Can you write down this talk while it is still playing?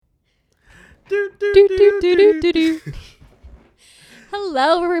Do, do, Do, do, do, do, do. do, do.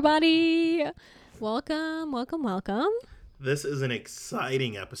 Hello, everybody. Welcome. This is an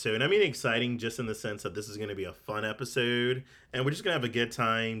exciting episode. I mean, exciting just in the sense that this is going to be a fun episode, and we're just going to have a good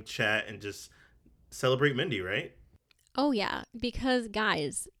time, chat, and just celebrate Mindy, right? Oh, yeah, because,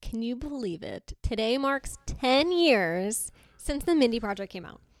 guys, can you believe it? Today marks 10 years since the Mindy Project came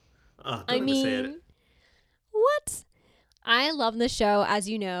out. Oh, I don't have to say it. mean, what? I love this show. As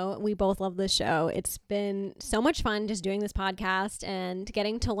you know, we both love this show. It's been so much fun just doing this podcast and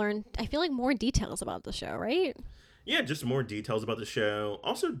getting to learn, I feel like, more details about the show, right? Yeah, just more details about the show.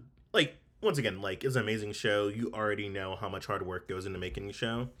 Also, like, once again, like, it's an amazing show. You already know how much hard work goes into making the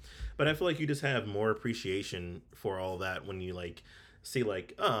show. But I feel like you just have more appreciation for all that when you, like, see,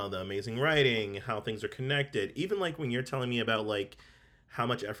 like, oh, the amazing writing, how things are connected. Even, like, when you're telling me about, like, how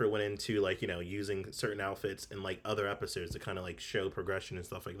much effort went into, like, you know, using certain outfits in, like, other episodes to kind of, like, show progression and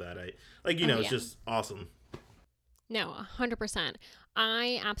stuff like that. It's just awesome. No, 100%.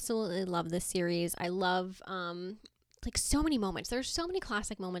 I absolutely love this series. I love like so many moments. There's so many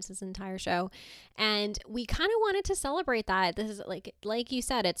classic moments this entire show, and we kind of wanted to celebrate that. This is like you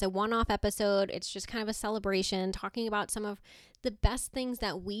said, it's a one-off episode. It's just kind of a celebration, talking about some of the best things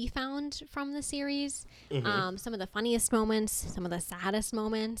that we found from the series. Some of the funniest moments, some of the saddest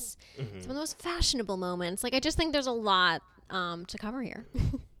moments, some of the most fashionable moments. Like, I just think there's a lot to cover here.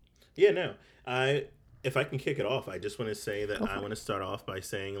 Yeah, no. If I can kick it off, I just want to say that I want to start off by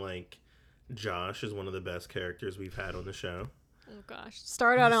saying, like, Josh is one of the best characters we've had on the show. Oh, gosh.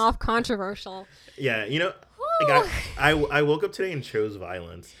 Started off controversial. Yeah, you know, like I woke up today and chose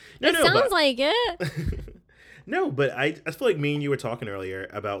violence. Sounds like it. No, but I feel like me and you were talking earlier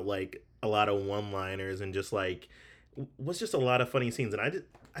about, like, a lot of one-liners and just, like, what's just a lot of funny scenes. And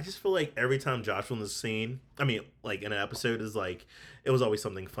I just feel like every time Josh was in the scene, I mean, like, in an episode, is like, it was always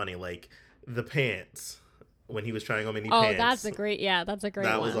something funny. Like, the pants, when he was trying on Mindy pants. Oh, that's a great one.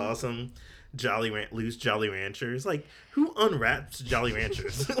 That was awesome. Loose Jolly Ranchers. Like, who unwraps Jolly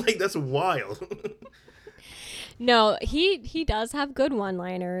Ranchers? Like, that's wild. No, he does have good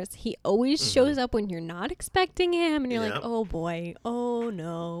one-liners. He always shows up when you're not expecting him, and you're like, oh boy, oh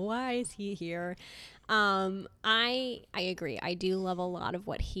no, why is he here? I agree. I do love a lot of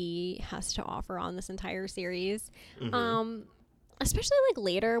what he has to offer on this entire series. Especially, like,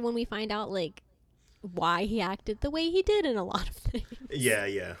 later when we find out, like, why he acted the way he did in a lot of things.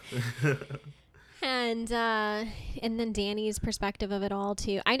 Yeah. And then Danny's perspective of it all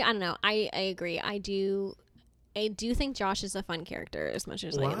too. I don't know. I agree. I do think Josh is a fun character as much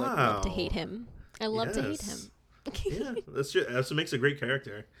as I love to hate him. I love to hate him. Yeah, that's what makes a great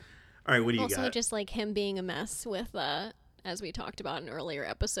character. All right, what do you got? Also, just like him being a mess with as we talked about in earlier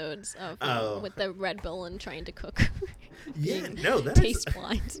episodes of with the Red Bull and trying to cook. Yeah, no, that taste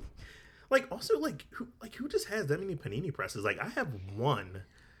blind. Like, also, who just has that many panini presses? Like, I have one.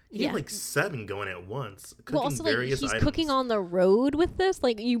 He had like 7 going at once. Well, also, like, he's items. cooking on the road with this.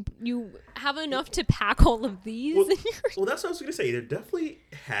 Like, you have enough to pack all of these. Well, that's what I was gonna say. There definitely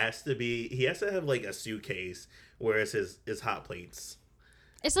has to be. He has to have, like, a suitcase where it's his hot plates.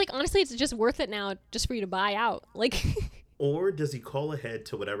 It's like, honestly, it's just worth it now, just for you to buy out. Like, or does he call ahead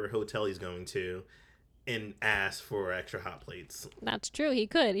to whatever hotel he's going to and ask for extra hot plates? That's true. He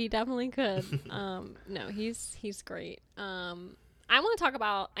could. He definitely could. No, he's great. I want to talk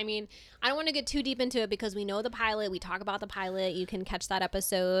about, I mean, I don't want to get too deep into it because we know the pilot. We talk about the pilot. You can catch that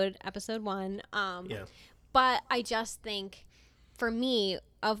episode 1. But I just think, for me,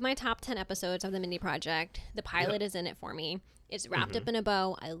 of my top 10 episodes of the Mindy Project, the pilot is in it for me. It's wrapped up in a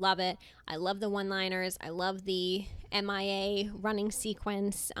bow. I love it. I love the one-liners. I love the MIA running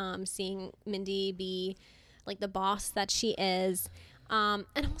sequence, seeing Mindy be, like, the boss that she is. And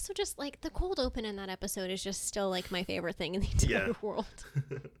also just, like, the cold open in that episode is just still, like, my favorite thing in the entire world.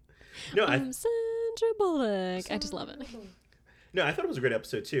 No, I'm Sandra Bullock. I just love it. No, I thought it was a great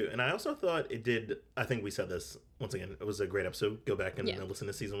episode too, and I also thought it did. I think we said this once again. It was a great episode. Go back and listen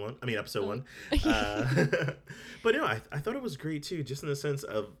to season 1. I mean, episode 1. But no, I thought it was great too, just in the sense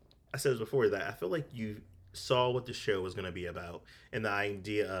of, I said this before, that I feel like you saw what the show was going to be about, and the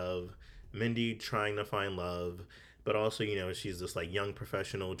idea of Mindy trying to find love, but also, you know, she's this, like, young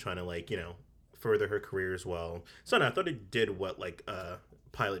professional trying to, like, you know, further her career as well. So no, I thought it did what, like, a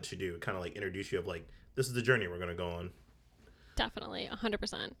pilot should do, kind of, like, introduce you of, like, this is the journey we're going to go on. Definitely,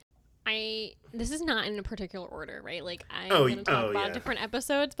 100%. This is not in a particular order, right? Like, I'm going to talk about different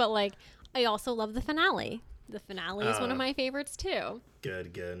episodes, but, like, I also love the finale. The finale is one of my favorites too.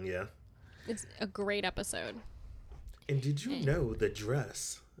 Good, yeah. It's a great episode. And did you know the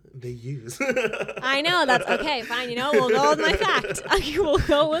dress they use? I know, that's okay, fine. You know, we'll go with my fact. We'll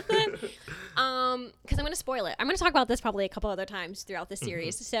go with it. Because I'm going to spoil it. I'm going to talk about this probably a couple other times throughout the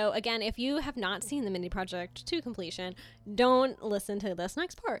series. So again, if you have not seen the Mindy Project to completion, don't listen to this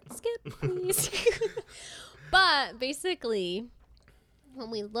next part. Skip, please. But basically, when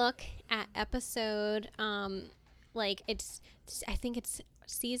we look at episode, like I think it's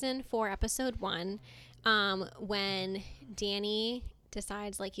season 4, episode 1, when Danny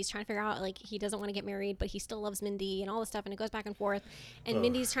decides like he's trying to figure out like he doesn't want to get married but he still loves Mindy and all this stuff, and it goes back and forth, and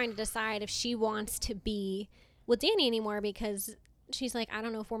Mindy's trying to decide if she wants to be with Danny anymore because she's like, I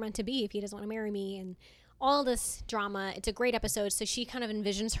don't know if we're meant to be if he doesn't want to marry me, and all this drama. It's a great episode. So she kind of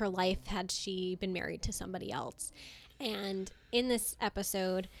envisions her life had she been married to somebody else. And in this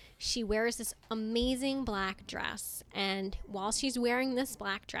episode, she wears this amazing black dress. And while she's wearing this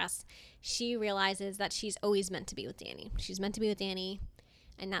black dress, she realizes that she's always meant to be with Danny. She's meant to be with Danny,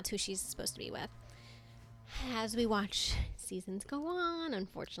 and that's who she's supposed to be with. As we watch seasons go on,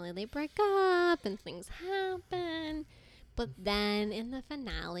 unfortunately, they break up and things happen. But then in the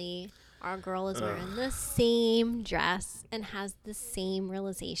finale, our girl is wearing the same dress and has the same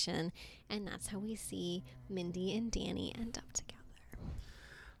realization. And that's how we see Mindy and Danny end up together.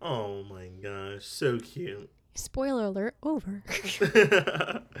 Oh my gosh, so cute. Spoiler alert, over.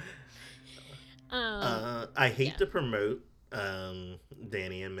 I hate to promote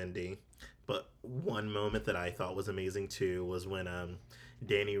Danny and Mindy, but one moment that I thought was amazing too was when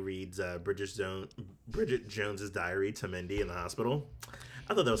Danny reads Bridget Jones's diary to Mindy in the hospital.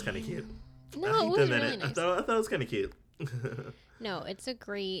 I thought that was kind of cute. No, it was really nice. I thought it was kind of cute. No, it's a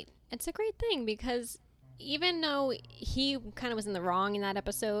great thing because even though he kind of was in the wrong in that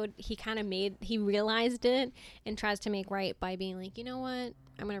episode, he realized it and tries to make right by being like, you know what,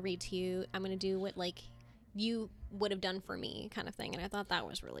 I'm going to read to you. I'm going to do what like you would have done for me kind of thing. And I thought that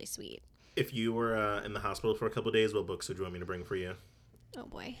was really sweet. If you were in the hospital for a couple of days, what books would you want me to bring for you? Oh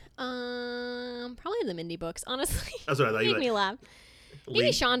boy. Probably the Mindy books, honestly. That's what I thought. Made me laugh. Maybe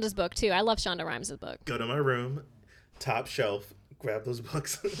Shonda's book too. I love Shonda Rhimes' book. Go to my room, top shelf, grab those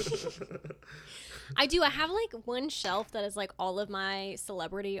books. I do. I have like one shelf that is like all of my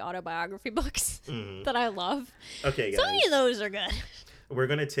celebrity autobiography books that I love. Okay, guys. So many of those are good. We're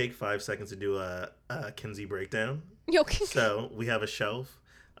going to take 5 seconds to do a Kinsey breakdown. Okay. So we have a shelf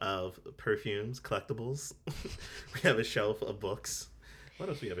of perfumes, collectibles. We have a shelf of books. What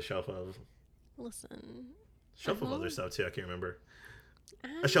else do we have a shelf of? Listen. Shelf of other stuff too. I can't remember.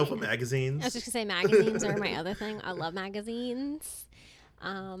 A shelf of magazines. I was just going to say magazines are my other thing. I love magazines.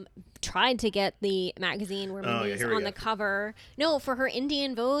 Tried to get the magazine where Mindy's on the cover. No, for her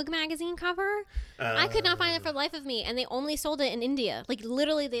Indian Vogue magazine cover. I could not find it for the life of me, and they only sold it in India. Like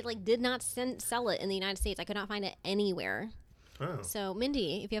literally, they like did not sell it in the United States. I could not find it anywhere. Oh. So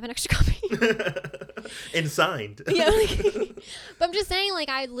Mindy, if you have an extra copy, and signed. Yeah, like, but I'm just saying, like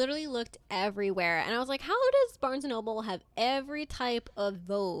I literally looked everywhere, and I was like, how does Barnes and Noble have every type of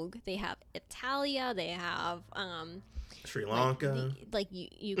Vogue? They have Italia, they have Sri Lanka, like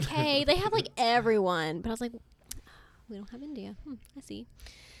UK. They have like everyone, but I was like, we don't have India. I see.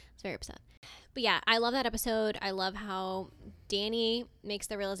 I was very upset. But yeah, I love that episode. I love how Danny makes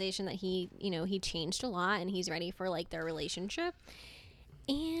the realization that he changed a lot and he's ready for like their relationship.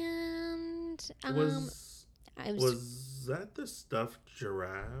 And was that the stuffed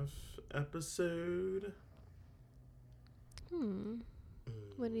giraffe episode?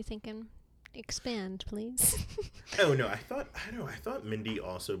 What are you thinking? Expand, please. Oh no, I thought Mindy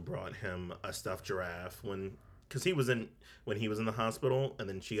also brought him a stuffed giraffe because he was when he was in the hospital, and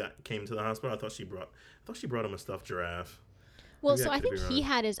then she came to the hospital. I thought she brought him a stuffed giraffe. Well, so I think he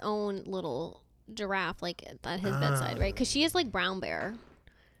had his own little giraffe like at his bedside, right? Because she is like Brown Bear.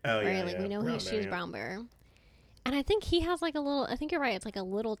 Oh right? Yeah, like we know she was Brown Bear. And I think he has like a little, I think you're right, it's like a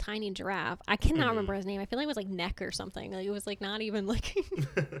little tiny giraffe. I cannot remember his name. I feel like it was like Neck or something. Like it was like not even like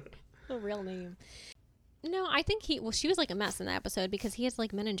a real name. No, I think she was like a mess in that episode because he has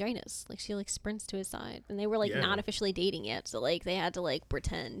like meningitis. Like she like sprints to his side, and they were like not officially dating yet. So like they had to like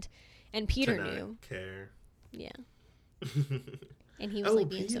pretend. And Peter knew. Care. Yeah. And he was like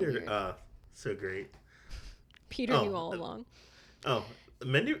being Peter. so weird. So great. Peter knew all along. Oh,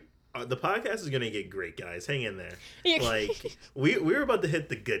 Mindy. The podcast is gonna get great, guys. Hang in there. Like we're about to hit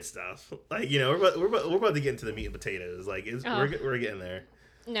the good stuff. Like we're about to get into the meat and potatoes. Like we're getting there.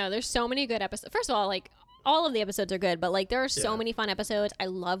 No, there's so many good episodes. First of all, like all of the episodes are good, but like there are so many fun episodes. I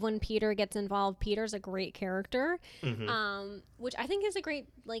love when Peter gets involved. Peter's a great character, which I think is a great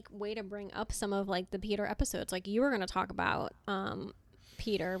like way to bring up some of like the Peter episodes. Like you were gonna talk about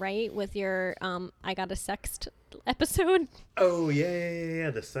Peter, right? With your I Got a Sext episode. Oh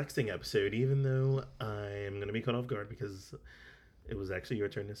yeah, the sexting episode. Even though I'm gonna be caught off guard because It was actually your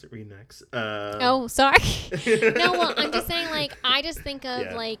turn to read next. Oh, sorry. No, well, I'm just saying, like, I just think of,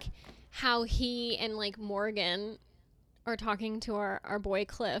 Yeah. like, how he and, like, Morgan are talking to our boy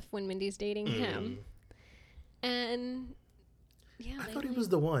Cliff when Mindy's dating him. And, yeah. I thought he was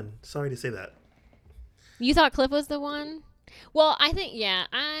the one. Sorry to say that. You thought Cliff was the one? Well, I think, yeah,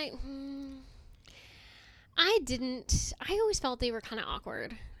 I didn't. I always felt they were kind of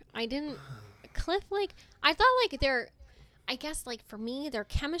awkward. I didn't. Cliff, like, I thought, like, I guess, like, for me, their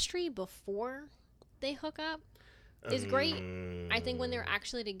chemistry before they hook up is great. I think when they're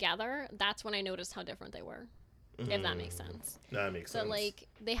actually together, that's when I noticed how different they were. If that makes sense. That makes sense. So, like,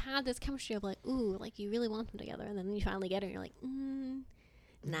 they had this chemistry of, like, ooh, like, you really want them together. And then you finally get it and you're like,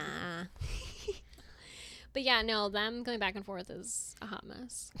 nah. But, yeah, no, them going back and forth is a hot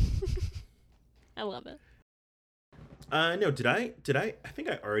mess. I love it. No, did I think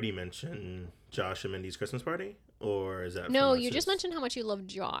I already mentioned Josh and Mindy's Christmas party? Or is that No, you just mentioned how much you love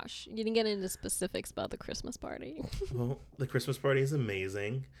Josh. You didn't get into specifics about the Christmas party. Well, the Christmas party is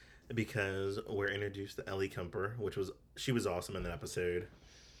amazing because we're introduced to Ellie Kemper, she was awesome in that episode.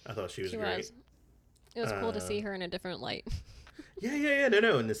 I thought she was great. It was cool to see her in a different light. Yeah.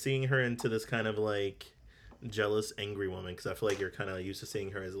 No. And seeing her into this kind of like jealous, angry woman, because I feel like you're kind of used to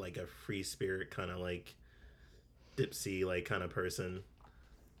seeing her as like a free spirit, kind of like dipsy, like kind of person.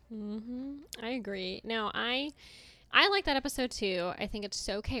 I agree. Now, I like that episode too. I think it's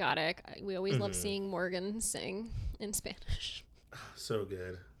so chaotic. We always love seeing Morgan sing in Spanish. So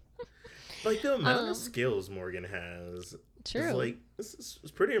good. Like the amount of skills Morgan has. True. Is like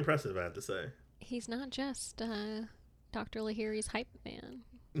it's pretty impressive, I have to say. He's not just Dr. Lahiri's hype man.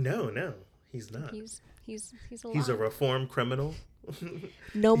 No, he's not. He's a lot. He's a reformed criminal.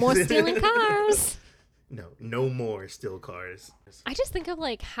 No more stealing cars. No more steal cars. I just think of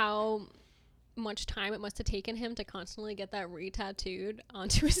like how much time it must have taken him to constantly get that re-tattooed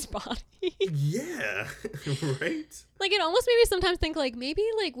onto his body. Yeah, right? Like, it almost made me sometimes think, like, maybe,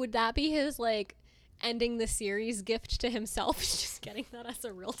 like, would that be his, like, ending the series gift to himself? Just getting that as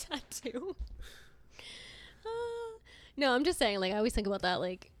a real tattoo. No, I'm just saying, like, I always think about that,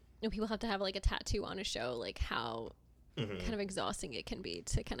 like, you know, people have to have, like, a tattoo on a show, like, how kind of exhausting it can be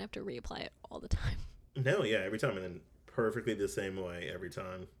to kind of have to reapply it all the time. No, yeah, every time, and then perfectly the same way every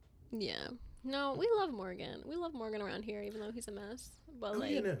time. Yeah. No, we love Morgan. We love Morgan around here, even though he's a mess. But like,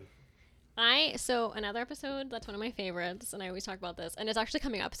 yeah, no. So another episode that's one of my favorites, and I always talk about this, and it's actually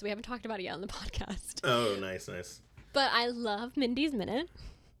coming up, so we haven't talked about it yet on the podcast. Oh, nice. But I love Mindy's Minute.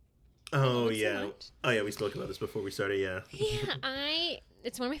 Oh yeah. Oh yeah, we spoke about this before we started. Yeah. Yeah,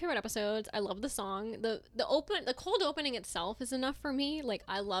 it's one of my favorite episodes. I love the song. The cold opening itself is enough for me. Like,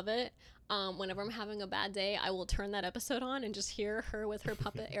 I love it. Whenever I'm having a bad day, I will turn that episode on and just hear her with her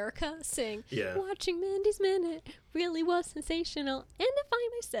puppet Erica sing. Yeah. Watching Mindy's Minute really was sensational, and if I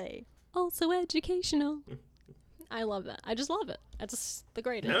may say, also educational. I love that. I just love it. It's just the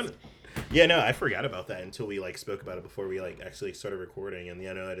greatest. No. Yeah, no, I forgot about that until we like spoke about it before we like actually started recording. And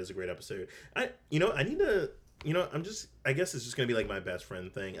yeah, no, that is a great episode. I need to, I guess it's just gonna be like my best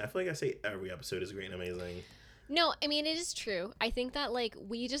friend thing. I feel like I say every episode is great and amazing. No, I mean, it is true. I think that, like,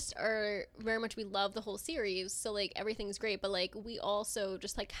 we just are very much, we love the whole series, so, like, everything's great, but, like, we also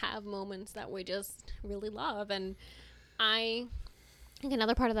just, like, have moments that we just really love, and I think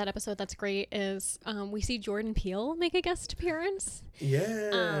another part of that episode that's great is we see Jordan Peele make a guest appearance.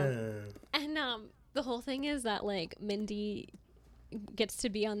 Yeah. And the whole thing is that, like, Mindy gets to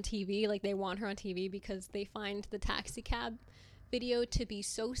be on TV, like, they want her on TV because they find the taxi cab video to be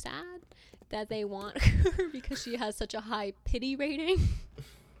so sad that they want her because she has such a high pity rating.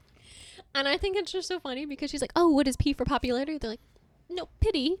 And I think it's just so funny because she's like, oh, what is P for popularity? They're like, no,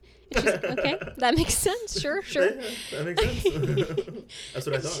 pity. And she's like, okay, that makes sense. Sure. Yeah, that makes sense. That's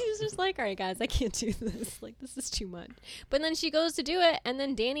what I thought. She's just like, all right, guys, I can't do this. Like, this is too much. But then she goes to do it, and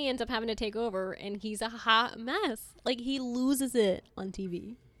then Danny ends up having to take over, and he's a hot mess. Like, he loses it on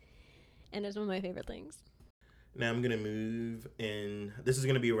TV. And it's one of my favorite things. Now I'm going to move in. This is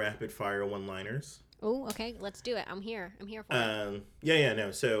going to be rapid fire one-liners. Oh, okay. Let's do it. I'm here for it.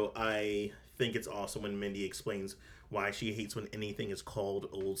 No. So I think it's awesome when Mindy explains why she hates when anything is called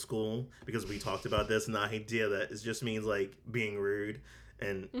old school, because we talked about this and the idea that it just means like being rude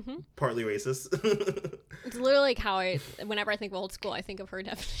and partly racist. It's literally like how whenever I think of old school, I think of her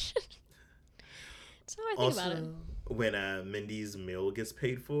definition. That's how I think about it. When Mindy's meal gets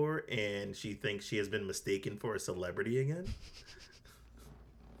paid for and she thinks she has been mistaken for a celebrity again.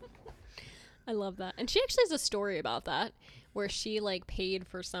 I love that. And she actually has a story about that where she like paid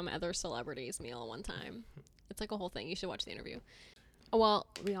for some other celebrity's meal one time. It's like a whole thing. You should watch the interview. Well,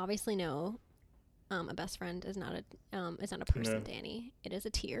 we obviously know a best friend is not a person, no. Danny. It is a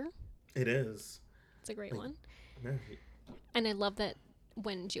tier. It is. It's a great one. No. And I love that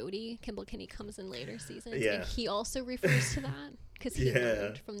when Jody Kimball Kinney comes in later seasons, and he also refers to that because he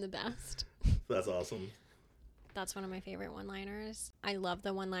learned from the best. That's awesome. That's one of my favorite one-liners. I love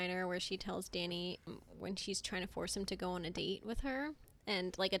the one-liner where she tells Danny when she's trying to force him to go on a date with her,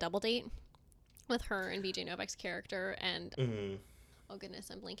 and like a double date with her and BJ Novak's character, and oh goodness,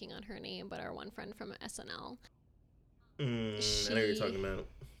 I'm blanking on her name, but our one friend from SNL. I know what you're talking about.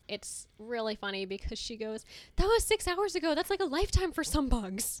 It's really funny because she goes, "That was 6 hours ago. That's like a lifetime for some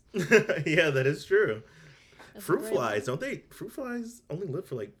bugs." Yeah, that is true. Fruit flies, don't they? Fruit flies only live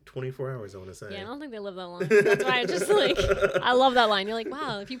for like 24 hours, I want to say. Yeah, I don't think they live that long. That's why I just like, I love that line. You're like,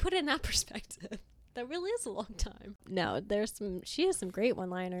 wow, if you put it in that perspective, that really is a long time. No, she has some great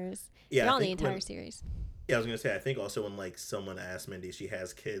one-liners. Yeah, throughout the entire series. Yeah, I was going to say, I think also when like someone asked Mindy, she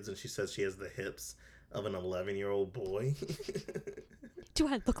has kids and she says she has the hips of an 11-year-old boy. Do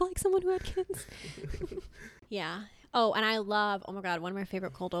I look like someone who had kids? Yeah. Oh, and I love, oh my God, one of my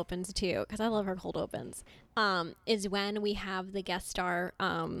favorite cold opens too, because I love her cold opens, is when we have the guest star,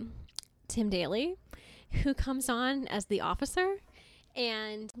 Tim Daly, who comes on as the officer.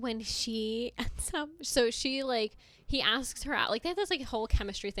 And when she ends up, so she like, he asks her out, like they have this like whole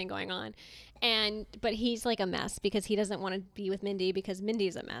chemistry thing going on. But he's like a mess because he doesn't want to be with Mindy because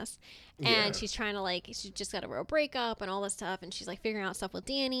Mindy's a mess. And she's trying to like, she just got over a breakup and all this stuff. And she's like figuring out stuff with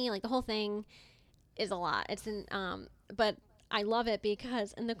Danny, like the whole thing is a lot. It's in but I love it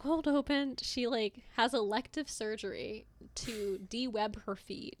because in the cold open she like has elective surgery to de-web her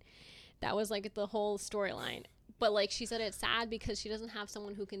feet. That was like the whole storyline. But like she said it's sad because she doesn't have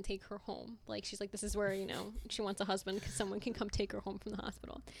someone who can take her home. Like she's like, this is where, you know, she wants a husband because someone can come take her home from the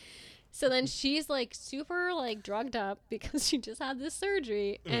hospital. So then she's like super like drugged up because she just had this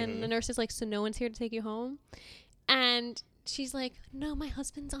surgery. And the nurse is like, so no one's here to take you home? And she's like, no, my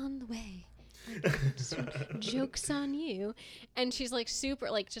husband's on the way. Joke's on you. And she's like super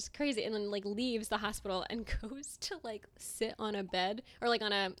like just crazy, and then like leaves the hospital and goes to like sit on a bed or like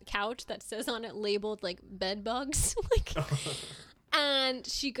on a couch that says on it labeled like bed bugs. Like and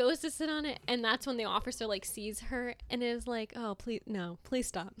she goes to sit on it, and that's when the officer like sees her and is like, oh please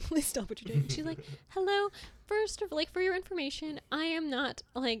stop what you're doing. She's like, hello, first of like for your information, I am not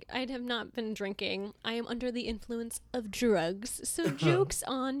like, I have not been drinking, I am under the influence of drugs, so joke's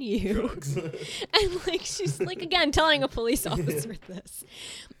on you. And like she's like again telling a police officer this,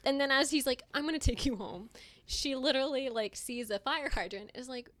 and then as he's like, I'm gonna take you home, she literally like sees a fire hydrant, is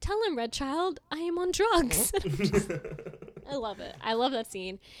like, tell him, Red Child, I am on drugs. I love it. I love that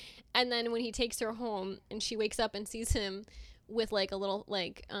scene. And then when he takes her home and she wakes up and sees him with like a little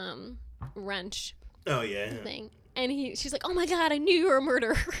like wrench thing, and she's like, oh my God, I knew you were a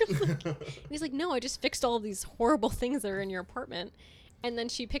murderer. And he's like, no, I just fixed all these horrible things that are in your apartment. And then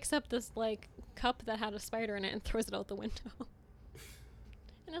she picks up this like cup that had a spider in it and throws it out the window.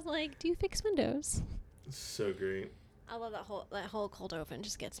 And I was like, do you fix windows? So great. I love that whole cold open.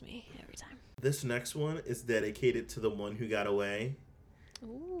 Just gets me every time. This next one is dedicated to the one who got away.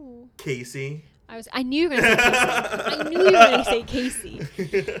 Ooh. Casey. I knew you were going to say Casey. I knew you were going to say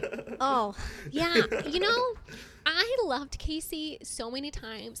Casey. Oh, yeah. You know, I loved Casey so many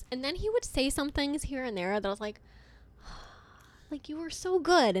times. And then he would say some things here and there that I was like, you were so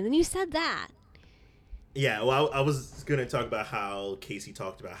good. And then you said that. Yeah, well, I was going to talk about how Casey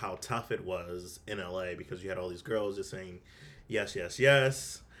talked about how tough it was in LA because you had all these girls just saying, yes, yes,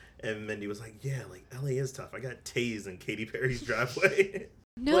 yes. And Mindy was like, yeah, like, LA is tough. I got tased in Katy Perry's driveway.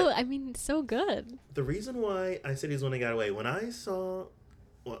 No, but I mean, so good. The reason why I said he's when he got away, when I saw,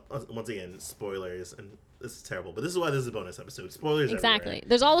 well, once again, spoilers, and this is terrible, but this is why this is a bonus episode. Spoilers exactly. everywhere.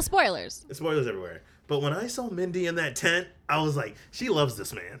 There's all the spoilers. Spoilers everywhere. But when I saw Mindy in that tent, I was like, she loves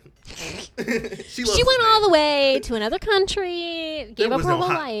this man. She went all the way to another country, gave up her whole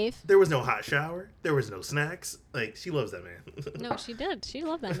life. There was no hot shower. There was no snacks. Like, she loves that man. No, she did. She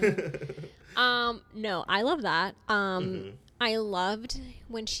loved that man. No, I love that. I loved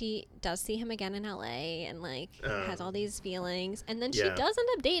when she does see him again in LA and like has all these feelings, and then she does end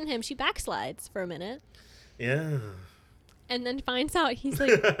up dating him. She backslides for a minute. Yeah. And then finds out he's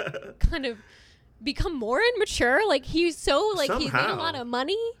like kind of become more immature. Like he's so like he's made a lot of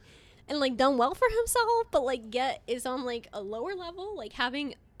money and like done well for himself, but like yet is on like a lower level, like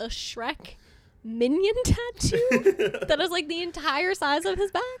having a Shrek minion tattoo that is like the entire size of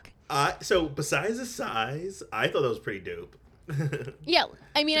his back. So besides the size, I thought that was pretty dope. Yeah,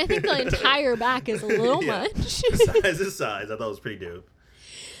 I mean, I think the entire back is a little much. Besides the size, I thought it was pretty dope.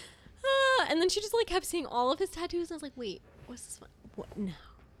 And then she just like kept seeing all of his tattoos, and I was like, wait, what's this one? What? No.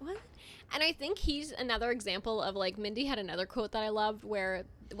 What? And I think he's another example of, like, Mindy had another quote that I loved where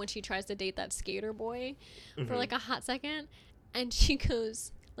when she tries to date that skater boy for like a hot second, and she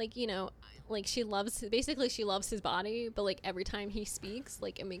goes, like, you know, like, she loves his body, but like every time he speaks,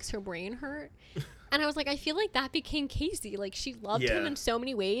 like, it makes her brain hurt. And I was like, I feel like that became Casey. Like, she loved him in so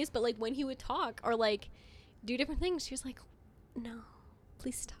many ways, but like when he would talk or like do different things, she was like, no,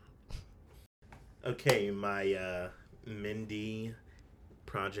 please stop. Okay, my Mindy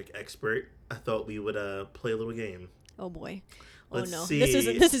Project expert, I thought we would play a little game. Oh boy. Let's no. See.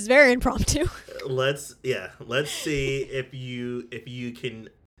 This is very impromptu. Let's see if you can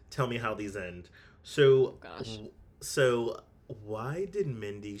tell me how these end. So, so why did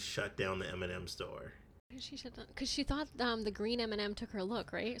Mindy shut down the M&M store? She shut down because she thought the green M&M took her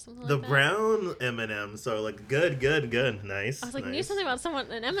look, right? Something like the that. Brown M&M. So like good, nice. I was like, nice. knew something about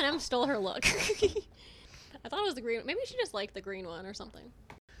an M&M stole her look. I thought it was the green. Maybe she just liked the green one or something.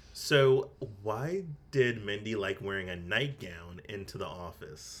 So why did Mindy like wearing a nightgown into the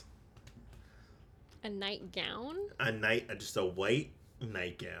office? A nightgown? Just a white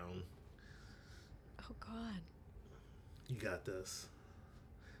nightgown. Oh God. You got this.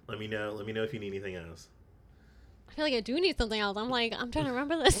 Let me know if you need anything else. I feel like I do need something else. I'm trying to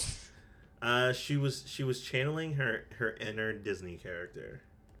remember this. She was channeling her inner Disney character.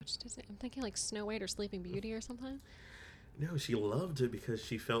 Which Disney? I'm thinking like Snow White or Sleeping Beauty or something. No, she loved it because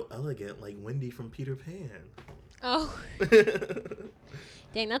she felt elegant like Wendy from Peter Pan. Oh.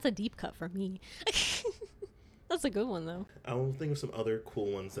 Dang, that's a deep cut for me. That's a good one, though. I will think of some other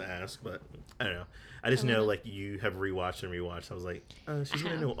cool ones to ask, but I don't know. I just know, like, you have rewatched and rewatched. I was like, she's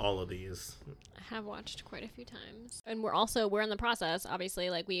going to know all of these. I have watched quite a few times. And we're in the process, obviously.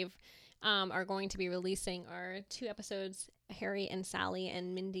 Like, we've are going to be releasing our 2 episodes, Harry and Sally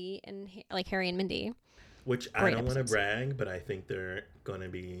and Mindy, and like Harry and Mindy. Which I don't want to brag, but I think they're going to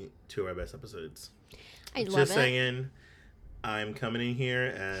be 2 of our best episodes. I love it. Just saying, I'm coming in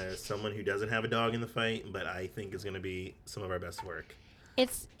here as someone who doesn't have a dog in the fight, but I think it's going to be some of our best work.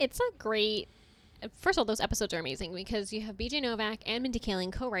 It's a great... First of all, those episodes are amazing because you have BJ Novak and Mindy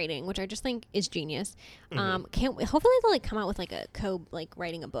Kaling co-writing, which I just think is genius. Hopefully they'll like come out with like a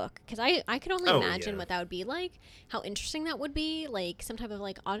writing a book because I could only imagine what that would be like, how interesting that would be, like some type of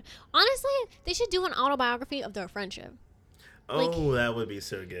like honestly they should do an autobiography of their friendship. Oh, that would be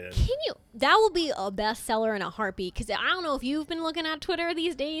so good. That will be a bestseller in a heartbeat because I don't know if you've been looking at Twitter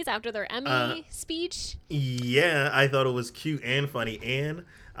these days after their Emmy speech. Yeah, I thought it was cute and funny, and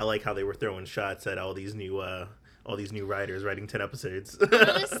I like how they were throwing shots at all these new writers writing 10 episodes.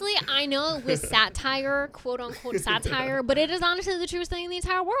 Honestly, I know it was satire, quote unquote satire, but it is honestly the truest thing in the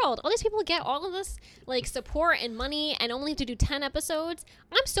entire world. All these people get all of this like support and money and only have to do 10 episodes.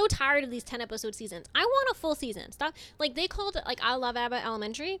 I'm so tired of these 10 episode seasons. I want a full season. Stop. Like they called it like I Love Abbott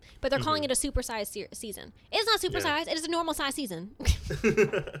Elementary, but they're calling it a supersized season. It's not supersized. It is a normal size season.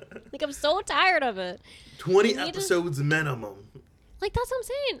 Like I'm so tired of it. 20 episodes minimum. Like, that's what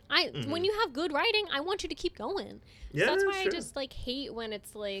I'm saying. When you have good writing, I want you to keep going. Yeah, so that's why I just, like, hate when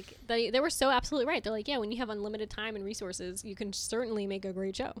it's, like, they were so absolutely right. They're like, yeah, when you have unlimited time and resources, you can certainly make a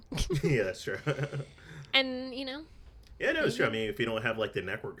great show. Yeah, that's true. And, you know. Yeah, no, it's true. I mean, if you don't have, like, the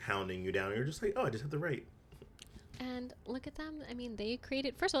network hounding you down, you're just like, oh, I just have to write. And look at them. I mean, they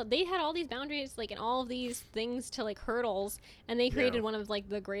created, first of all, they had all these boundaries, like, and all of these things to, like, hurdles. And they created one of, like,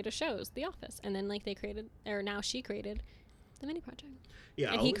 the greatest shows, The Office. And then, like, she created The Mindy Project.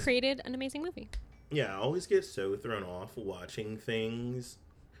 Yeah, and he created an amazing movie. Yeah, I always get so thrown off watching things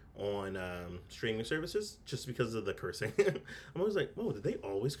on streaming services just because of the cursing. I'm always like, whoa, did they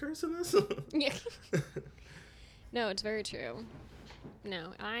always curse in this? Yeah. No, it's very true.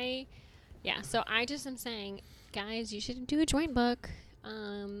 No, so I just am saying, guys, you should do a joint book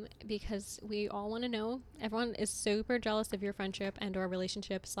because we all want to know. Everyone is super jealous of your friendship and or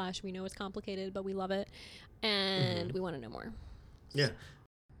relationship / we know it's complicated, but we love it. And we want to know more. Yeah.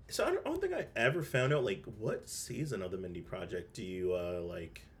 So I don't think I ever found out, like, what season of the Mindy Project do you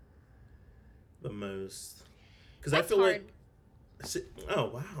like the most? Because I feel hard. Oh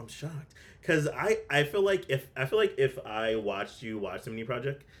wow, I'm shocked. Because I feel like if I watched you watch the Mindy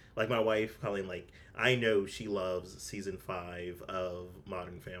Project, like my wife Colleen, like I know she loves season 5 of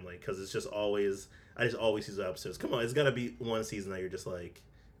Modern Family because it's just always I just always see the episodes. Come on, it's got to be one season that you're just like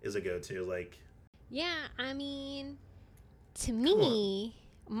is a go to like. Yeah, I mean. To me,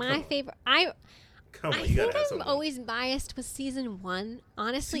 my favorite, I think I'm always biased with season 1.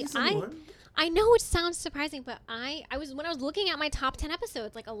 Honestly, I know it sounds surprising, but when I was looking at my top 10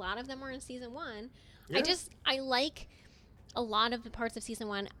 episodes, like a lot of them were in season 1. Yeah. I like a lot of the parts of season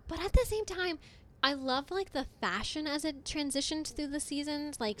 1, but at the same time, I love like the fashion as it transitions through the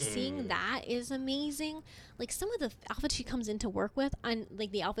seasons. Like seeing that is amazing. Like some of the outfits she comes in to work with, and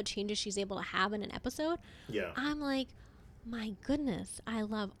like the outfit changes she's able to have in an episode. Yeah. I'm like, my goodness, I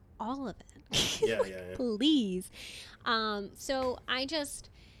love all of it. Yeah, like, yeah, yeah. Please. So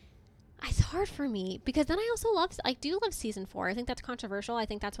it's hard for me because then I do love season 4. I think that's controversial. I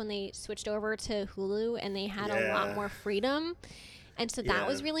think that's when they switched over to Hulu and they had a lot more freedom. And so that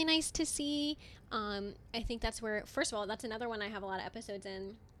was really nice to see. I think that's where, first of all, that's another one I have a lot of episodes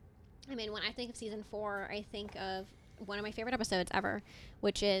in. I mean, when I think of season 4, I think of one of my favorite episodes ever,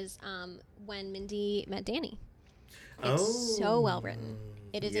 which is when Mindy met Danny. It's so well written.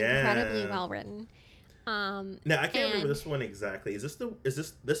 It is incredibly well written. Now I can't remember this one exactly. Is this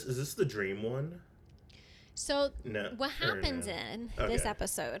the dream one? So what happens in this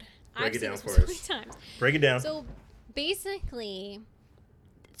episode? Break I've it down seen for so us. many times. Break it down. So basically,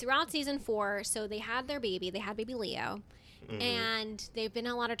 throughout season 4, so they had their baby. They had baby Leo. And they've been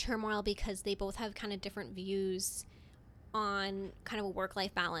in a lot of turmoil because they both have kind of different views on kind of a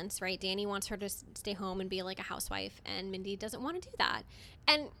work-life balance, right? Danny wants her to stay home and be like a housewife, and Mindy doesn't want to do that.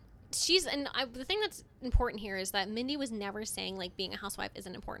 And the thing that's important here is that Mindy was never saying like being a housewife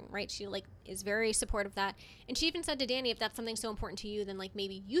isn't important, right? She like is very supportive of that. And she even said to Danny, if that's something so important to you, then like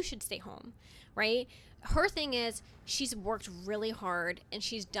maybe you should stay home, right? Her thing is she's worked really hard and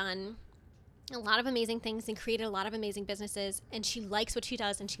she's done a lot of amazing things and created a lot of amazing businesses, and she likes what she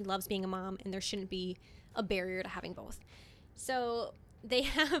does and she loves being a mom, and there shouldn't be a barrier to having both. So they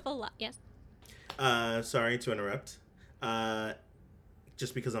have a lot. Yes. Sorry to interrupt.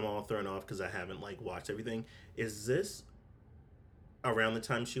 Just because I'm all thrown off because I haven't like watched everything. Is this around the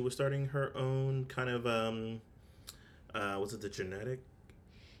time she was starting her own kind of was it the genetic?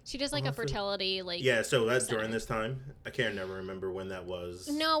 She does like a fertility like. Yeah, so that's during this time. I can't never remember when that was.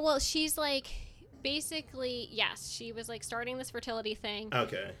 No, well, she's like basically yes, she was like starting this fertility thing.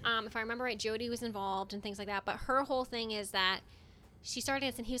 Okay. If I remember right, Jody was involved and things like that. But her whole thing is that she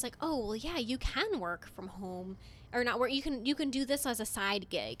started this, and he was like, "Oh, well, yeah, you can work from home." Or not work, you can do this as a side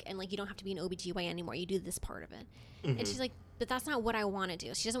gig, and like you don't have to be an OBGYN anymore. You do this part of it. And she's like, but that's not what I want to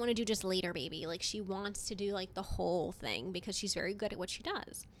do. She doesn't want to do just later baby. Like she wants to do like the whole thing because she's very good at what she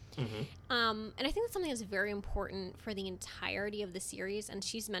does. And I think that's something that's very important for the entirety of the series. And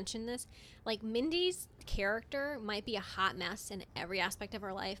she's mentioned this, like Mindy's character might be a hot mess in every aspect of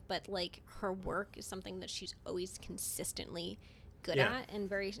her life, but like her work is something that she's always consistently good at and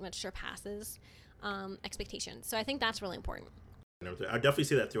very much surpasses expectations. So I think that's really important. I definitely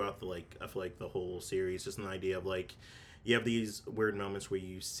see that throughout I feel like the whole series, just an idea of like you have these weird moments where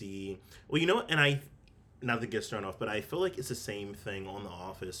you see, well, you know what, and I, not to get thrown off, but I feel like it's the same thing on The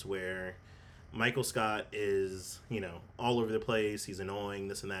Office where Michael Scott is, you know, all over the place, he's annoying,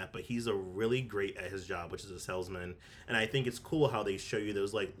 this and that, but he's a really great at his job, which is a salesman. And I think it's cool how they show you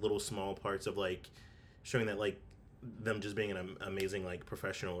those like little small parts of like showing that like them just being an amazing like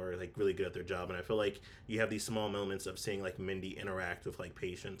professional or like really good at their job. And I feel like you have these small moments of seeing like Mindy interact with like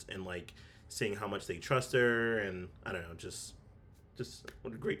patients and like seeing how much they trust her, and I don't know, just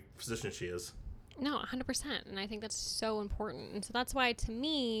what a great physician she is. No, 100%. And I think that's so important. And so that's why to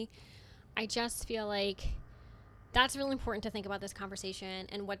me, I just feel like that's really important to think about this conversation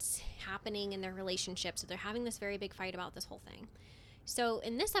and what's happening in their relationship. So they're having this very big fight about this whole thing. So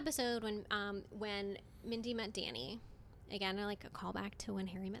in this episode, when Mindy met Danny, again, like a callback to when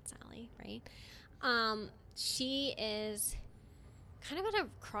Harry met Sally, right? She is kind of at a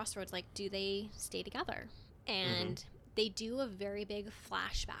crossroads. Like, do they stay together? And they do a very big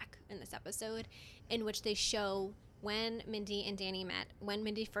flashback in this episode in which they show when Mindy and Danny met, when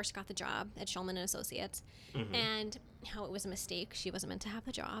Mindy first got the job at Shulman and Associates, and how it was a mistake. She wasn't meant to have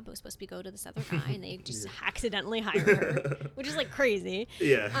the job. It was supposed to go to this other guy, and they just accidentally hired her, which is like crazy.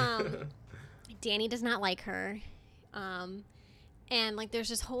 Yeah. Danny does not like her. And like there's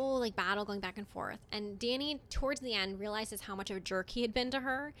this whole like battle going back and forth. And Danny, towards the end, realizes how much of a jerk he had been to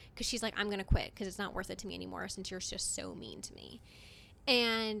her, because she's like, I'm going to quit because it's not worth it to me anymore since you're just so mean to me.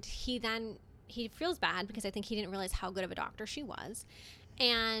 And he feels bad because I think he didn't realize how good of a doctor she was.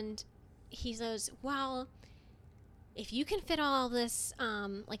 And he says, well, if you can fit all this,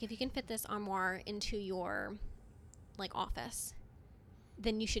 like if you can fit this armoire into your like office,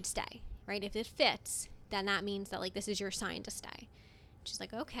 then you should stay, right? If it fits, then that means that like this is your sign to stay. She's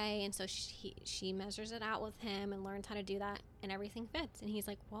like, okay. And so she measures it out with him and learns how to do that, and everything fits. And he's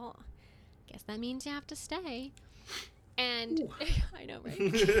like, well, I guess that means you have to stay. And I know, right?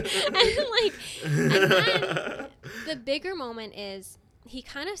 and then the bigger moment is he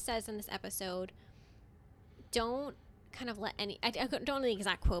kind of says in this episode, don't kind of let any, I don't know the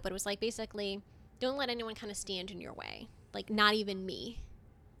exact quote, but it was like basically don't let anyone kind of stand in your way. Like, not even me,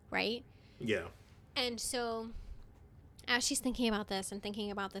 right? Yeah. And so, as she's thinking about this and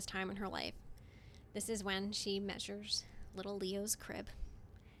thinking about this time in her life, this is when she measures little Leo's crib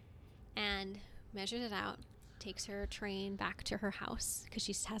and measures it out, takes her train back to her house because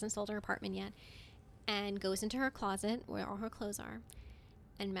she hasn't sold her apartment yet, and goes into her closet where all her clothes are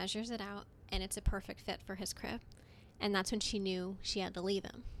and measures it out, and it's a perfect fit for his crib. And that's when she knew she had to leave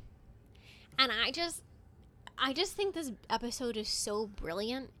him. And I just think this episode is so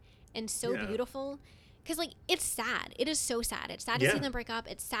brilliant and so beautiful. Because, like, it's sad. It is so sad. It's sad to see them break up.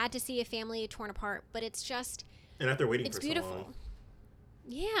 It's sad to see a family torn apart. But it's just... And after waiting it's for beautiful. so long.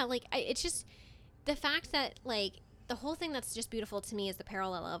 Yeah, like, it's just... The fact that, like, the whole thing that's just beautiful to me is the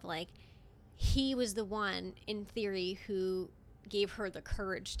parallel of, like, he was the one, in theory, who gave her the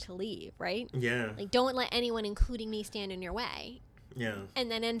courage to leave, right? Yeah. Like, don't let anyone, including me, stand in your way. Yeah. And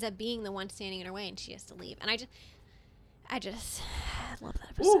then ends up being the one standing in her way, and she has to leave. And I just love that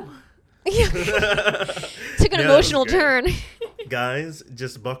episode. Took an emotional turn. Guys,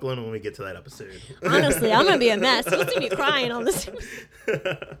 just buckle in when we get to that episode. Honestly, I'm gonna be a mess. You'll see me crying on this.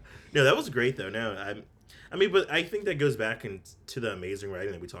 No, that was great though. No, I mean, but I think that goes back into the amazing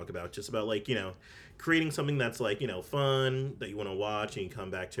writing that we talk about, just about, like, you know, creating something that's, like, you know, fun, that you want to watch and you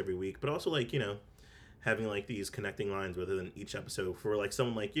come back to every week, but also, like, you know, having, like, these connecting lines within each episode for, like,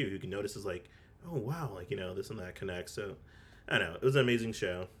 someone like you who can notice is like, oh wow, like, you know, this and that connects. So I don't know, it was an amazing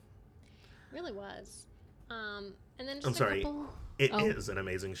show. Really was. And then just I'm sorry. couple... It is an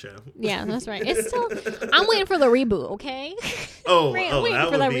amazing show. Yeah, that's right. It's still. I'm waiting for the reboot. Okay. I'm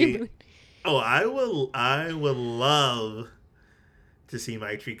waiting for that reboot. Oh, I will love to see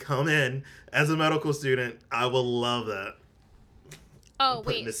Maitri come in as a medical student. I will love that. Oh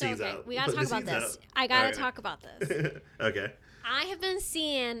wait, so okay, we gotta talk about this. I gotta talk about this. Okay. I have been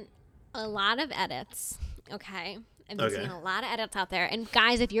seeing a lot of edits. Okay. I've been seeing a lot of edits out there. And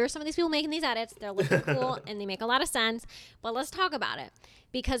guys, if you're some of these people making these edits, they're looking cool and they make a lot of sense. But let's talk about it.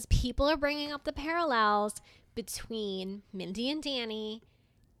 Because people are bringing up the parallels between Mindy and Danny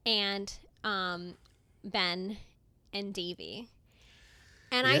and Ben and Davey.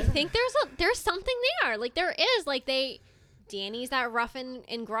 And I think there's something there. Like, there is. Like, Danny's that rough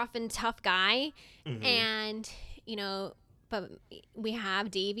and gruff and tough guy. Mm-hmm. And, you know, but we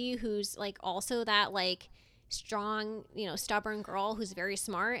have Davey, who's, like, also that, like, strong, you know, stubborn girl who's very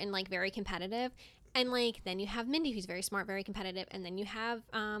smart and, like, very competitive. And, like, then you have Mindy, who's very smart, very competitive. And then you have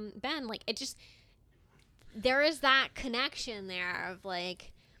Ben. Like, it just, there is that connection there of,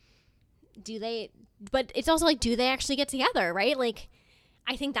 like, but it's also, like, do they actually get together, right? Like,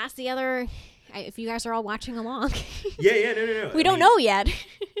 I think that's the other, if you guys are all watching along. No. We don't know yet.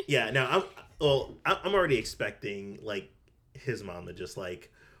 I'm already expecting, like, his mom to just, like,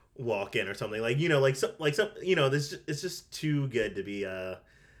 walk in or something, like, you know, like some, you know, it's just too good to be I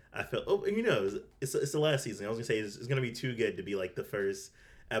feel, you know, it's the last season. I was gonna say it's gonna be too good to be, like, the first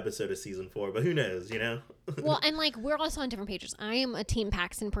episode of season 4, but who knows, you know. Well, and, like, we're also on different pages. I am a Team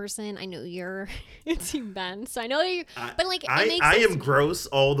Paxton person. I know you're a Team Ben, so I know you. But, like, I am gross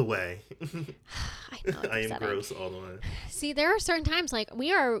all the way. I know. I am gross all the way. See, there are certain times, like,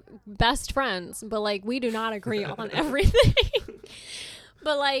 we are best friends, but, like, we do not agree on everything.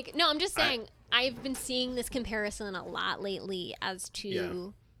 But, like, no, I'm just saying, I've been seeing this comparison a lot lately as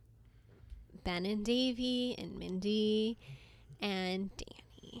to Ben and Davey and Mindy and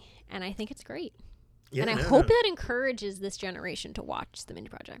Danny. And I think it's great. Yeah, and I hope that encourages this generation to watch the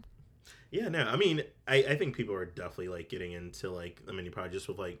Mindy Project. Yeah, no, I mean, I think people are definitely, like, getting into, like, the Mindy Project just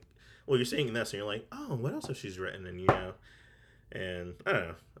with, like, well, you're seeing this and you're like, oh, what else has she written? And, you know, and I don't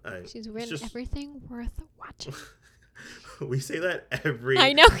know. She's written everything worth watching. We say that every.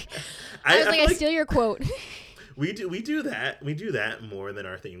 I know. I steal your quote. We do that more than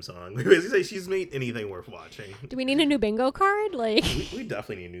our theme song. We basically say she's made anything worth watching. Do we need a new bingo card? Like, we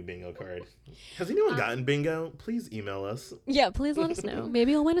definitely need a new bingo card. Has anyone gotten bingo? Please email us. Yeah, please let us know.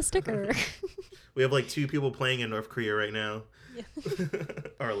 Maybe I'll win a sticker. We have, like, 2 people playing in North Korea right now. Yeah.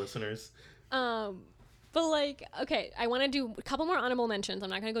 Our listeners. But, like, okay, I want to do a couple more honorable mentions. I'm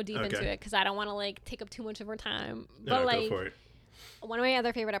not going to go deep into it because I don't want to, like, take up too much of our time. But, like, go for it. One of my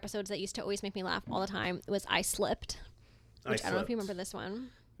other favorite episodes that used to always make me laugh all the time was I Slipped, which I don't know if you remember this one.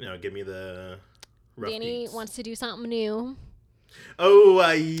 No, give me the rough Danny beats. wants to do something new. Oh,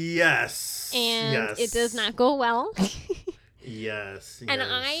 yes. And it does not go well. Yes. And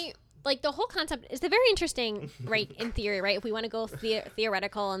I... Like, the whole concept is very interesting, right, in theory, right? If we want to go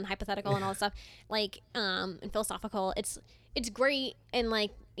theoretical and hypothetical and all that stuff, like, and philosophical, it's it's great and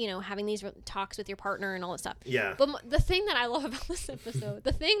like, you know, having these talks with your partner and all that stuff. Yeah. But the thing that I love about this episode,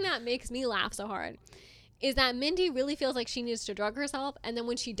 the thing that makes me laugh so hard, is that Mindy really feels like she needs to drug herself, and then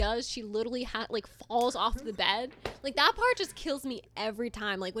when she does, she literally like falls off the bed. Like, that part just kills me every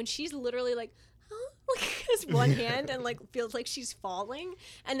time. Like, when she's literally like, huh? Like, has one hand and like feels like she's falling,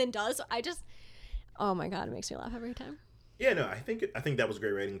 and then does. Oh my god, it makes me laugh every time. Yeah, no, I think that was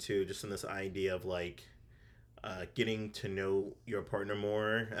great writing too, just in this idea of like getting to know your partner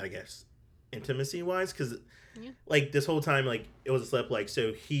more, I guess, intimacy wise, because like this whole time, like it was a slip, like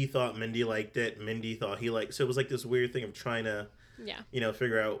so he thought Mindy liked it, Mindy thought he liked, so it was like this weird thing of trying to you know,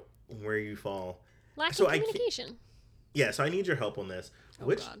 figure out where you fall. Lack of communication. So I need your help on this.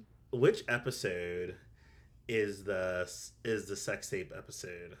 Which episode is the sex tape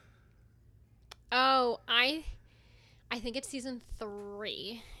episode? Oh, I think it's season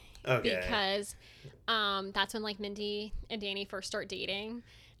 3. Okay. Because that's when like Mindy and Danny first start dating.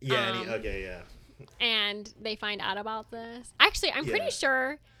 Yeah. Yeah. And they find out about this. Actually, I'm pretty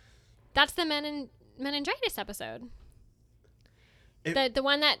sure that's the meningitis episode. The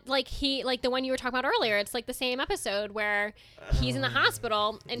one that like the one you were talking about earlier. It's like the same episode where he's in the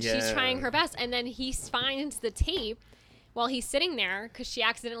hospital and she's trying her best, and then he finds the tape while he's sitting there because she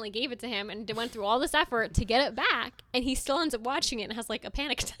accidentally gave it to him and went through all this effort to get it back, and he still ends up watching it and has like a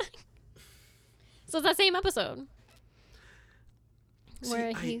panic attack. So it's that same episode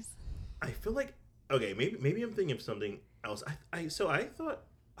where I feel like, okay, maybe I'm thinking of something else. I thought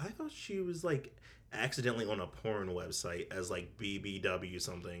she was like accidentally on a porn website as like BBW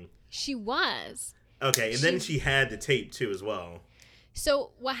something. She was. Okay, and then she had the tape too as well.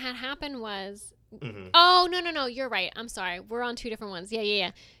 So what had happened was. Oh, no, you're right. I'm sorry. We're on 2 different ones.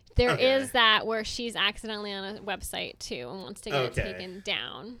 Yeah. There is that where she's accidentally on a website too and wants to get it taken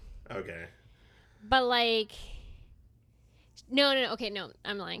down. Okay. But like, no,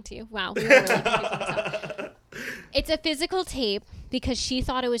 I'm lying to you. Wow. We were really confusing this. It's a physical tape because she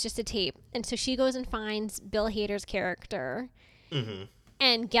thought it was just a tape. And so she goes and finds Bill Hader's character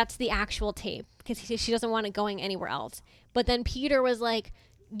and gets the actual tape because she doesn't want it going anywhere else. But then Peter was like,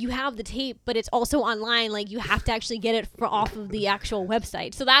 you have the tape, but it's also online. Like, you have to actually get it off of the actual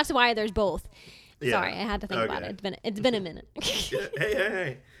website. So that's why there's both. Yeah. Sorry, I had to think about it. It's been a minute.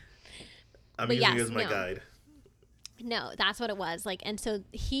 Hey. I'm using it as my guide. No, that's what it was. Like, and so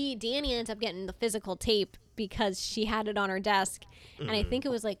Danny ends up getting the physical tape because she had it on her desk. And I think it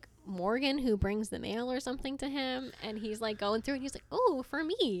was like Morgan who brings the mail or something to him. And he's like going through and he's like, oh, for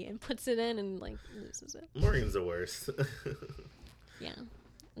me. And puts it in and like loses it. Morgan's the worst. Yeah.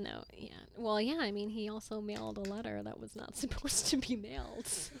 No, yeah. Well, yeah, I mean, he also mailed a letter that was not supposed to be mailed.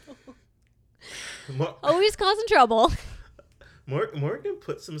 So. Always causing trouble. Morgan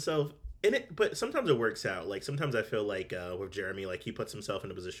puts himself in it, but sometimes it works out. Like, sometimes I feel like with Jeremy, like, he puts himself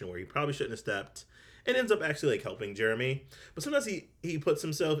in a position where he probably shouldn't have stepped and ends up actually, like, helping Jeremy. But sometimes he puts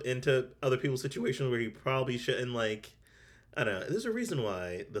himself into other people's situations where he probably shouldn't, like... I don't know. There's a reason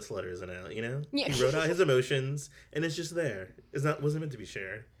why this letter isn't out, you know? Yeah. He wrote out his emotions, and it's just there. Wasn't meant to be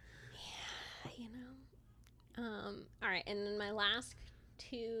shared. Yeah, you know. All right, and then my last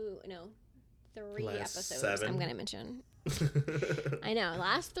 3 episodes 7. I'm going to mention. I know.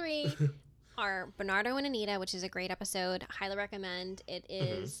 Last 3 are Bernardo and Anita, which is a great episode. Highly recommend. It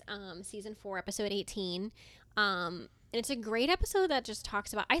is season 4, episode 18. And it's a great episode that just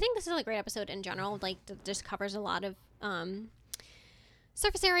talks about... I think this is a great episode in general. Like, that just covers a lot of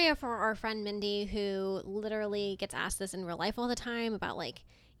surface area for our friend Mindy, who literally gets asked this in real life all the time about, like,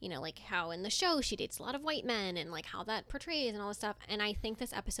 you know, like how in the show she dates a lot of white men and like how that portrays and all this stuff. And I think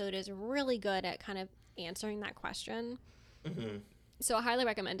this episode is really good at kind of answering that question. So I highly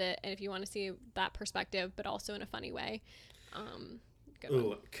recommend it. And if you want to see that perspective, but also in a funny way, good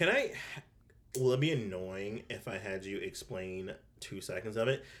one. Will it be annoying if I had you explain 2 seconds of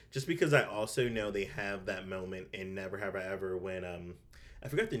it? Just because I also know they have that moment in Never Have I Ever when I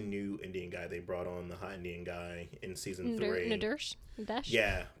forgot the new Indian guy they brought on, the hot Indian guy in season 3. Nadesh?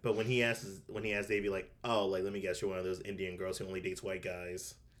 Yeah, but when he asks Davey, like, oh, like, let me guess, you're one of those Indian girls who only dates white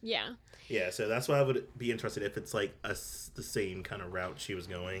guys. Yeah. Yeah, so that's why I would be interested if it's like the same kind of route she was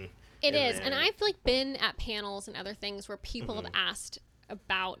going. It is, and I've like been at panels and other things where people have asked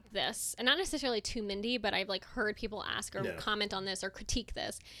about this, and not necessarily to Mindy, but I've like heard people ask or comment on this or critique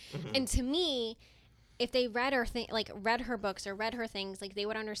this. And to me, if they read her books or read her things, like, they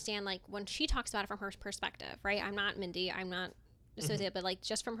would understand, like, when she talks about it from her perspective, right? I'm not Mindy, I'm not associated, but like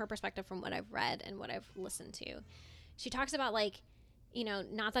just from her perspective, from what I've read and what I've listened to, she talks about, like, you know,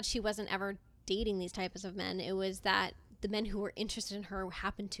 not that she wasn't ever dating these types of men, it was that the men who were interested in her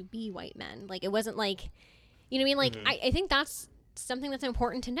happened to be white men. Like, it wasn't like You know what I mean? Like, I think that's something that's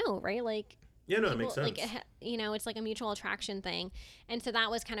important to know, right? Like, yeah, no, it makes sense. Like, you know, it's like a mutual attraction thing. And so that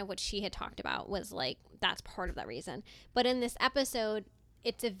was kind of what she had talked about, was like, that's part of that reason. But in this episode,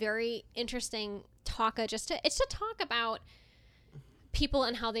 it's a very interesting it's to talk about people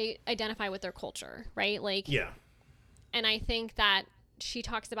and how they identify with their culture, right? Like, yeah. And I think that she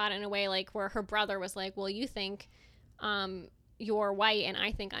talks about it in a way like where her brother was like, well, you think you're white and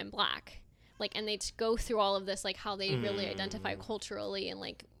I think I'm black. Like, and they go through all of this, like how they really identify culturally, and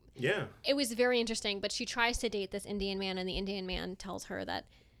like, yeah, it was very interesting. But she tries to date this Indian man, and the Indian man tells her that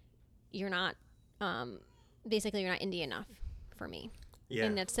you're not, basically you're not Indian enough for me. Yeah.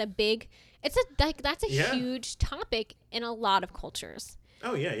 And that's a huge topic in a lot of cultures.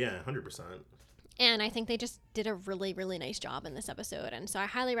 Oh yeah, 100%. And I think they just did a really, really nice job in this episode. And so I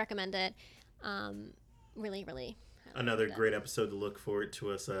highly recommend it. Really, really. Another great episode to look forward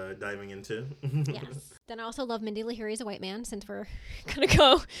to us diving into. Yes. Then I also love Mindy Lahiri as a white man, since we're going to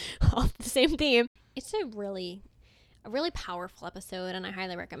go off the same theme. It's a really powerful episode, and I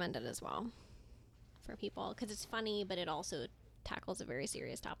highly recommend it as well for people, because it's funny, but it also tackles a very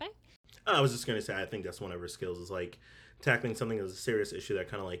serious topic. I was just going to say, I think that's one of her skills, is like tackling something that's a serious issue that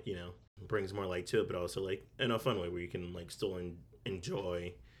kind of like, you know, brings more light to it, but also like in a fun way where you can like still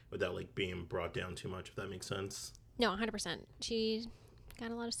enjoy without like being brought down too much, if that makes sense. No, 100%. She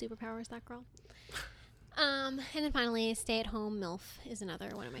got a lot of superpowers, that girl. And then finally, Stay at Home MILF is another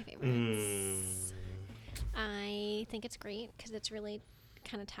one of my favorites. I think it's great because it's really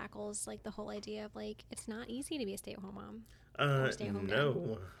kind of tackles like the whole idea of like, it's not easy to be a stay-at-home mom. Or stay-at-home no.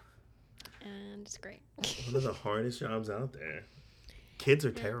 Dad. And it's great. One of the hardest jobs out there. Kids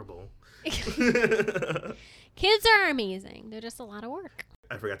are terrible. Kids are amazing. They're just a lot of work.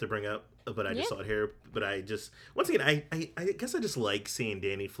 I forgot to bring up, but I just saw it here. But I just, once again, I guess I just like seeing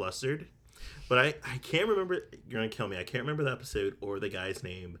Danny flustered. But I can't remember, you're going to kill me, I can't remember the episode or the guy's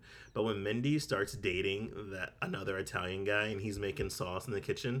name. But when Mindy starts dating another Italian guy and he's making sauce in the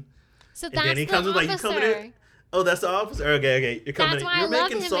kitchen. So and that's Danny the comes officer. In, like, you coming in? Oh, that's the officer? Okay. You're coming that's in. Why You're I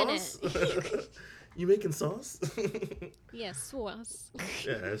making love him sauce? In it. You making sauce? Yes, sauce.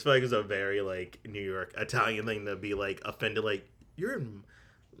 Yeah, I just feel like it's a very, like, New York Italian thing to be, like, offended. Like, you're in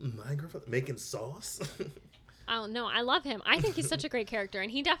my girlfriend making sauce? Oh, no, I love him. I think he's such a great character.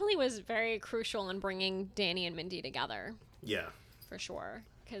 And he definitely was very crucial in bringing Danny and Mindy together. Yeah. For sure.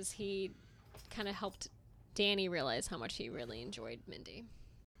 Because he kind of helped Danny realize how much he really enjoyed Mindy.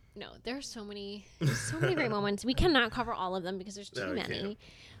 No, there's so many great moments. We cannot cover all of them because there's too many.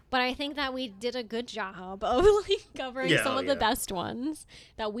 But I think that we did a good job of like covering some of the best ones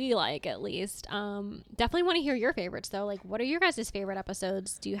that we like, at least. Definitely want to hear your favorites, though. Like, what are your guys' favorite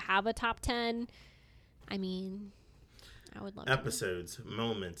episodes? Do you have a top 10? I mean, I would love episodes,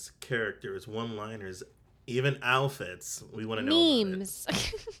 moments, characters, one-liners, even outfits. We want to know memes.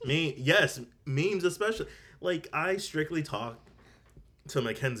 Yes, memes especially. Like, I strictly talk to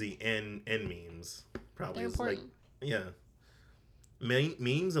Mackenzie in memes. Probably. They're important. Like, yeah.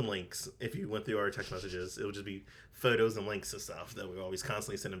 Memes and links. If you went through our text messages, it would just be photos and links and stuff that we're always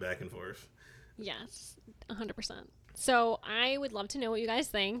constantly sending back and forth. Yes, 100%. So I would love to know what you guys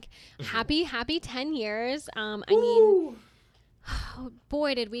think. Happy 10 years. I mean, oh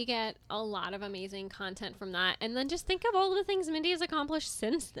boy, did we get a lot of amazing content from that. And then just think of all the things Mindy has accomplished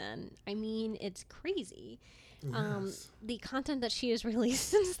since then. I mean, it's crazy. Yes. The content that she has released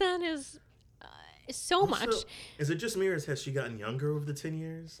since then is so much. Is it just me, or has she gotten younger over the 10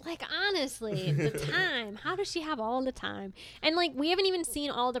 years? Like, honestly, the time. How does she have all the time? And, like, we haven't even seen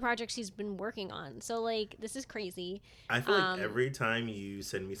all the projects she's been working on. So, like, this is crazy. I feel like every time you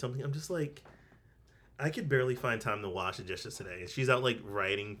send me something, I'm just like, I could barely find time to wash the dishes today. She's out, like,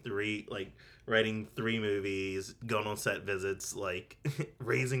 writing three movies, going on set visits, like,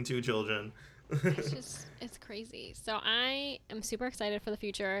 raising 2 children. It's crazy. So I am super excited for the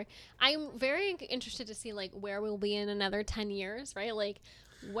future. I'm very interested to see like where we'll be in another 10 years, right? Like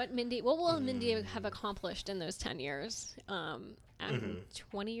what will Mindy have accomplished in those 10 years?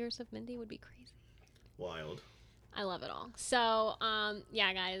 20 years of Mindy would be crazy. Wild. I love it all. So,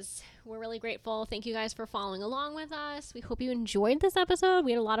 yeah, guys, we're really grateful. Thank you guys for following along with us. We hope you enjoyed this episode.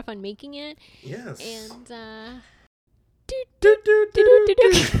 We had a lot of fun making it. Yes. And,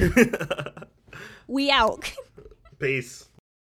 we out. Peace.